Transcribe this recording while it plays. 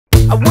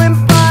I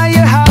went by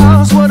your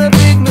house, what a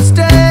big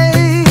mistake.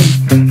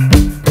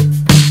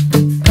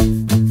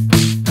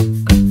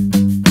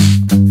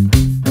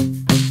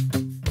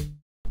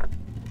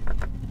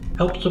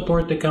 Help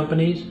support the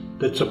companies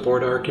that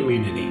support our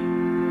community.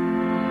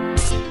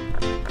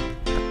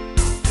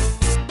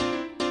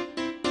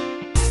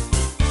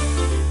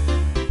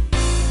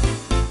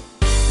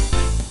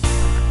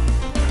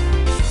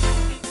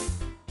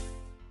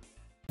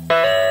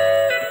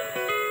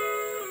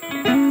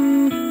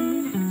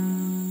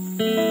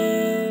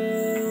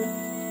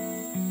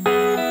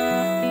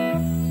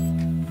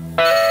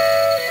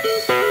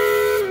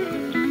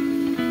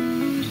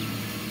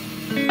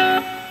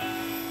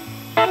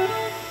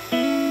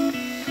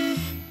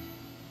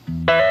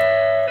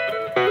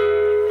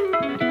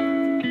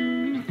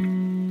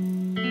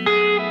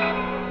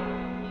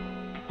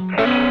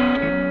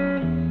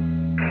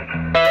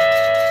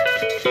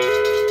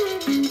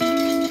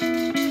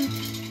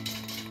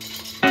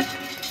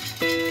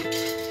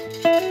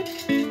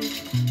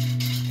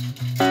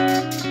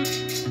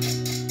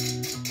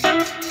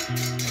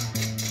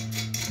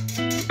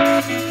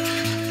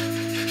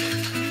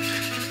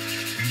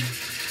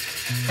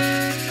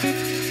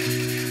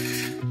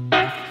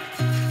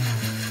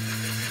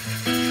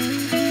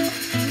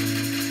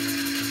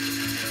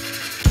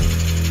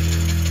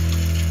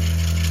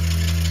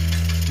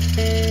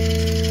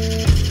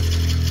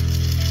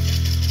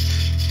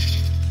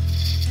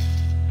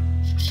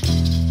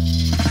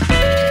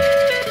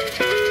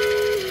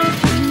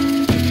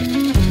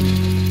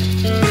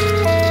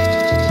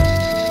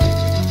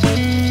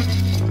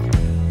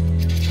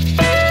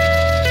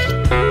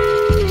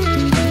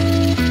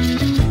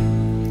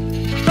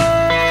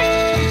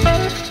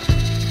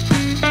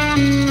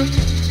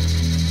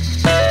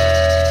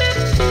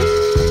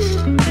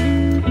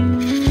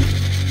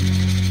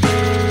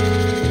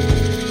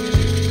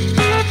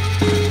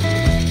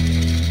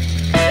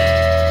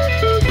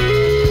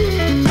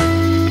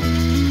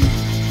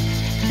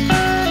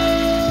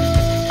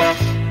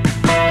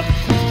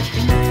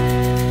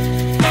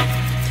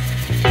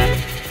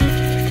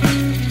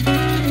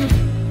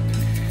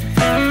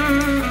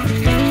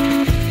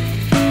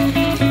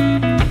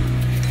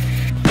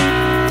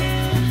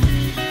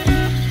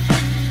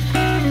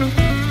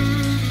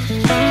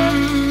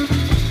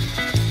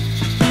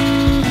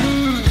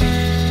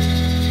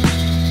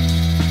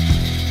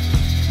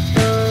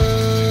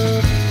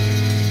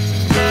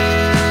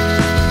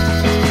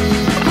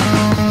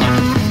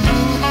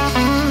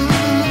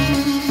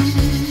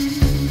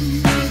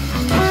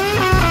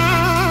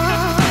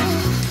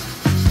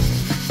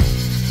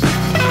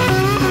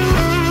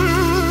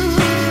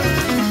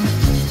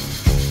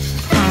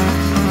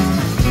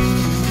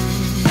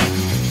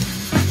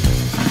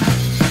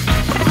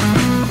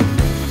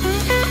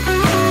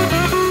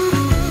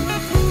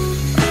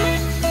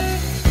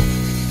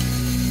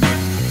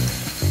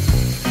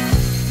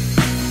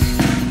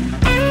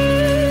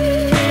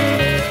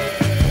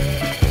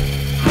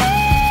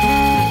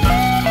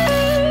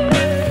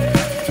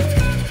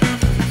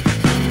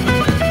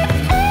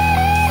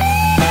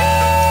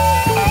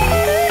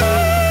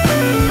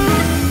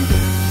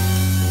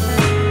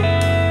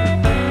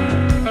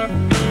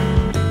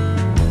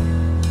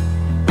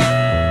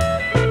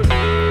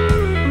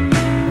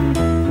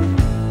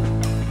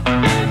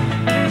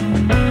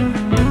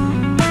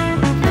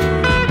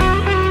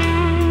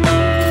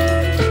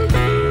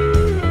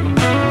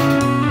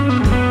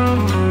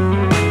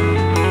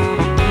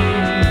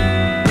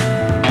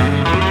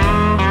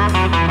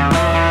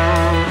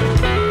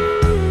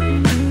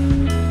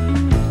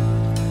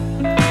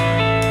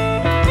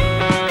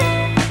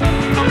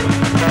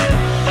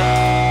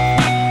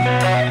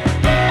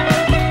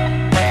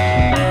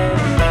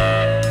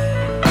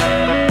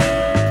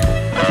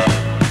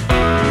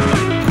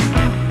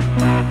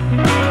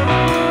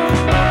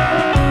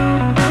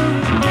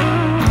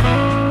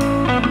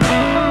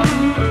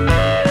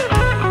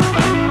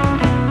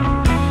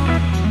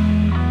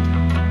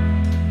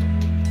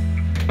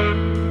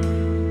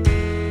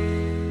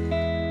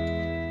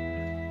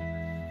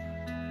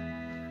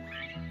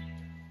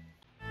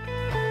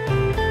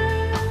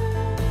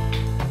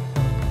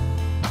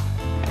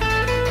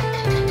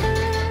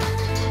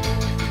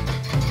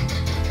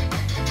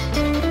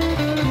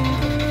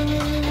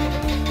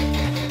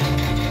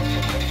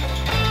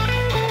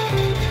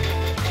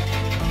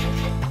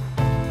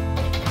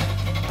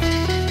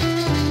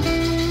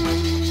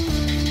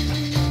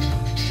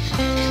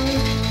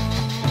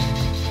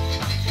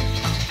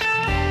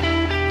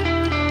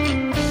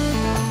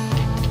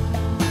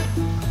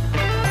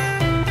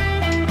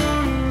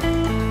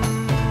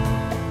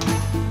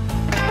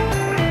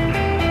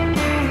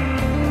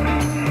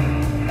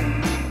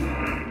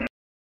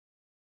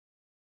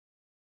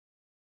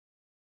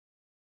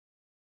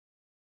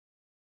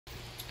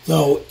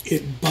 So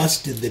it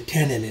busted the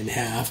tenon in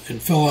half and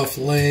fell off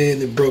the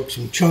lathe and broke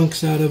some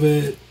chunks out of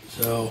it.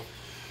 So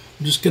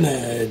I'm just going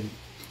to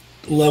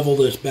level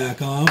this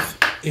back off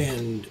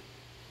and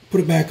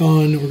put it back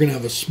on. We're going to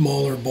have a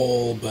smaller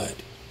bowl, but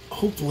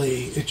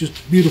hopefully it's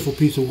just a beautiful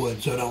piece of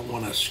wood, so I don't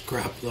want to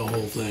scrap the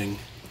whole thing.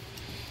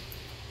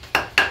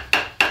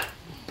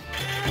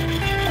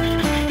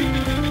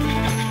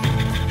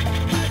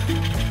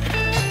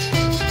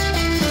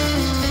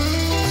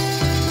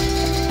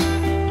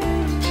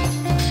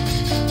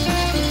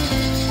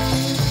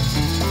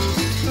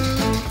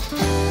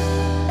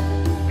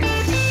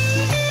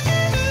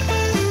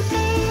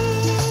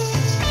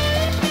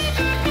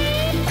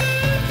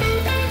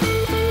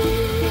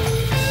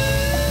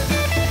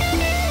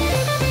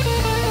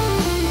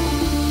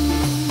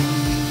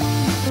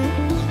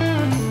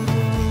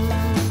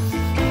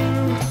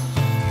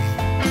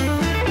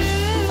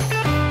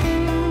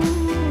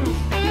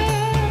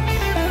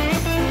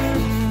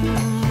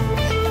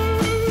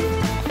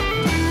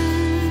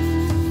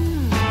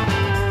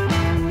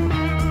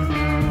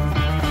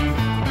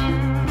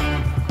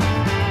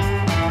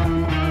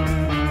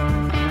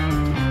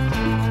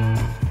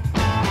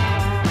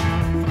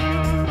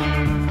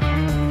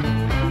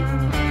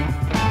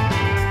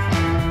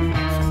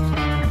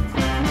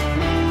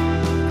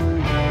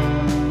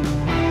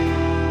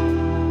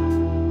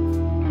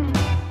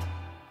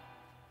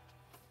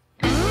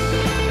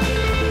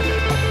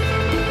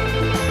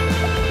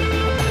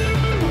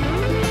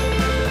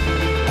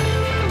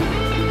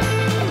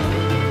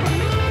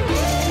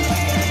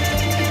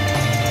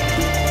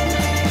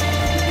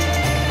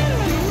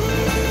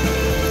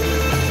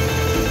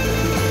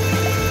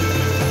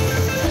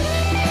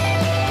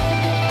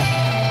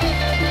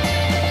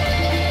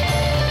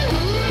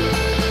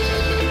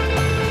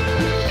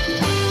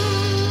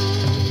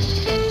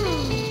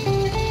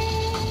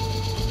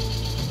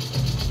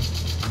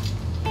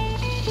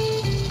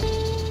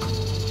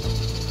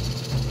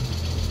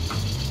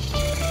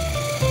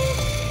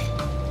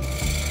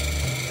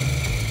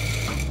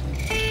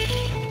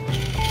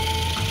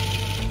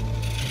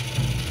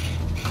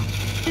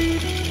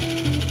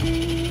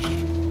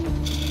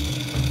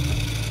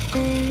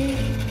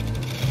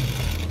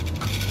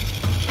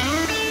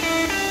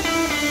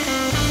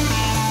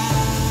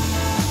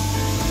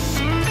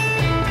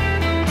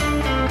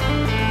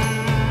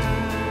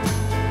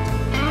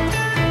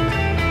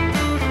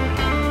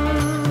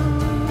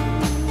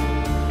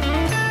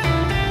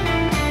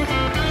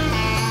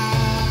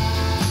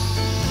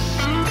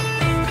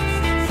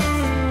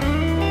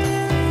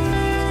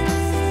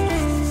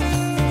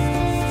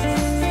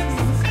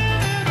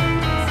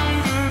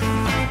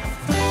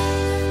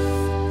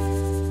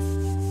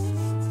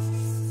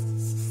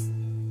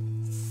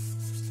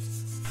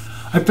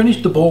 I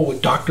finished the bowl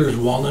with Doctor's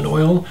Walnut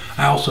Oil.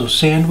 I also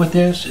sand with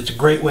this. It's a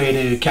great way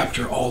to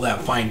capture all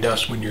that fine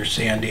dust when you're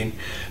sanding.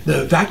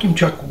 The vacuum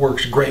chuck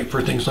works great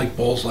for things like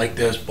bowls like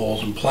this,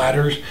 bowls and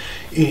platters.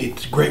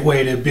 It's a great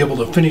way to be able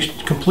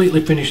to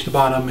completely finish the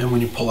bottom, and when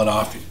you pull it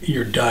off,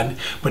 you're done.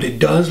 But it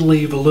does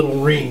leave a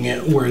little ring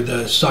where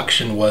the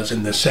suction was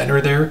in the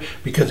center there,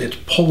 because it's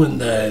pulling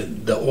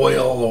the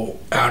oil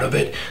out of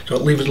it, so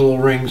it leaves a little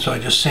ring. So I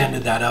just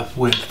sanded that up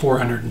with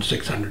 400 and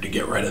 600 to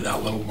get rid of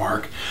that little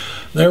mark.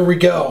 There we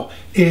go.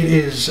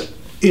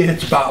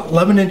 It's about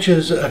 11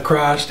 inches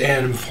across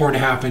and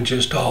 4.5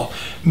 inches tall.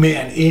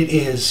 Man, it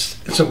is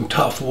some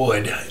tough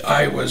wood.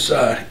 I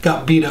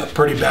got beat up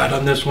pretty bad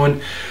on this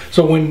one.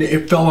 So when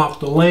it fell off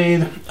the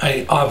lathe,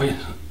 I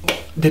obviously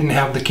didn't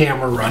have the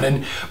camera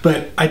running,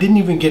 but I didn't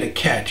even get a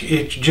catch.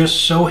 It's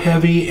just so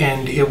heavy,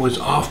 and it was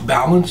off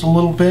balance a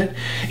little bit,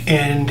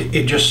 and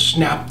it just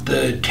snapped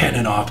the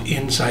tenon off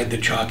inside the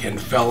chuck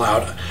and fell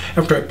out.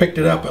 After I picked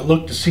it up, I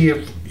looked to see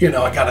if, you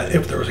know,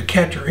 if there was a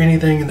catch or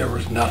anything, and there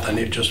was nothing.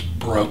 It just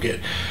broke it.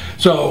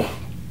 So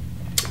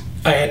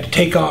I had to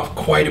take off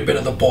quite a bit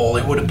of the bowl.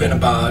 It would have been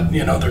about,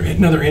 you know,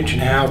 another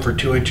 1.5 or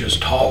 2 inches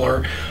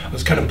taller. I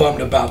was kind of bummed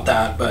about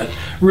that, but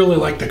really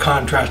like the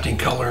contrasting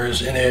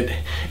colors in it.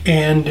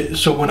 And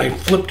so when I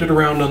flipped it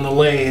around on the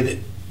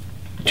lathe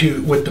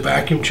with the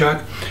vacuum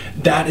chuck,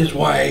 that is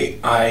why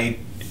I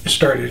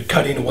started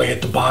cutting away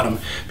at the bottom,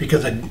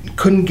 because I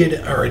couldn't get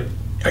it, or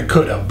I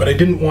could have, but I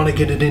didn't want to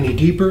get it any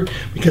deeper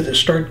because it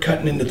started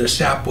cutting into the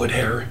sapwood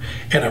hair,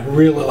 and I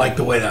really like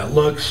the way that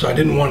looks, so I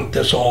didn't want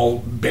this all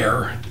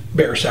bare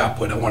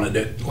sapwood. I wanted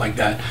it like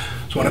that.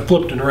 So when I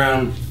flipped it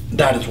around,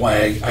 that is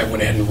why I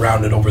went ahead and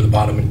rounded over the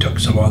bottom and took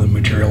some other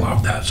material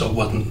off that, so it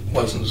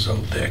wasn't so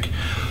thick.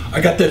 I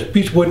got this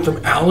piece of wood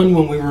from Alan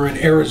when we were in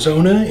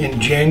Arizona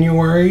in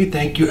January.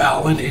 Thank you,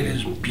 Alan. It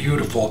is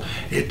beautiful.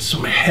 It's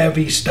some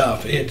heavy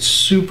stuff. It's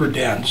super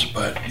dense,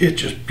 but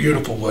it's just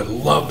beautiful wood.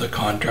 Love the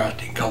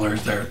contrasting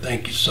colors there.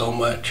 Thank you so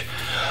much.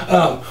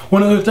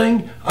 One other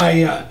thing,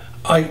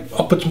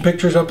 I'll put some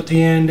pictures up at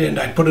the end, and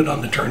I put it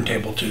on the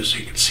turntable too, so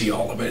you can see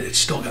all of it. It's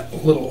still got a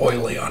little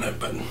oily on it,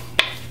 but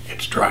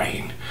it's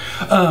drying.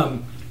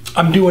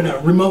 I'm doing a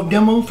remote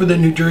demo for the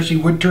New Jersey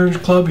Woodturns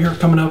Club here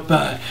coming up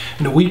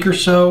in a week or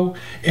so,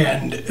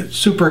 and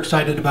super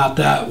excited about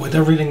that with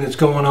everything that's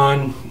going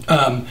on.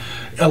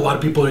 A lot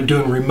of people are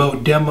doing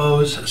remote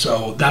demos,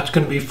 so that's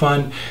going to be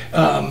fun.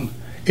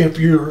 If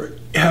you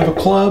have a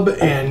club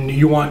and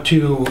you want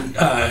to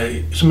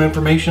some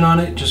information on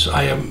it,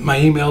 I have my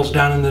emails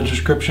down in the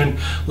description.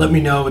 Let me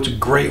know. It's a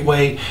great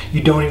way.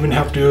 You don't even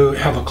have to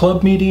have a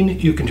club meeting.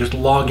 You can just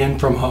log in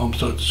from home,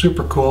 so it's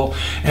super cool.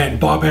 And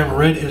Bob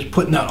Amarant is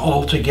putting that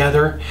all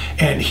together,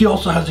 and he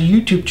also has a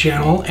YouTube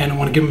channel, and I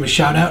want to give him a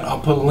shout out. I'll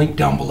put a link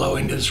down below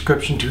in the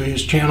description to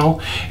his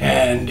channel,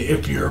 and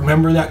if you're a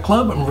member of that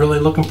club, I'm really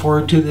looking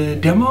forward to the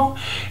demo,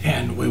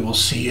 and we will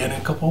see you in a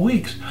couple of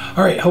weeks.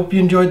 All right, hope you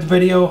enjoyed the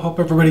video. Hope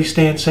everybody's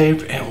staying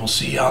safe, and we'll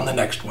see you on the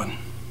next one.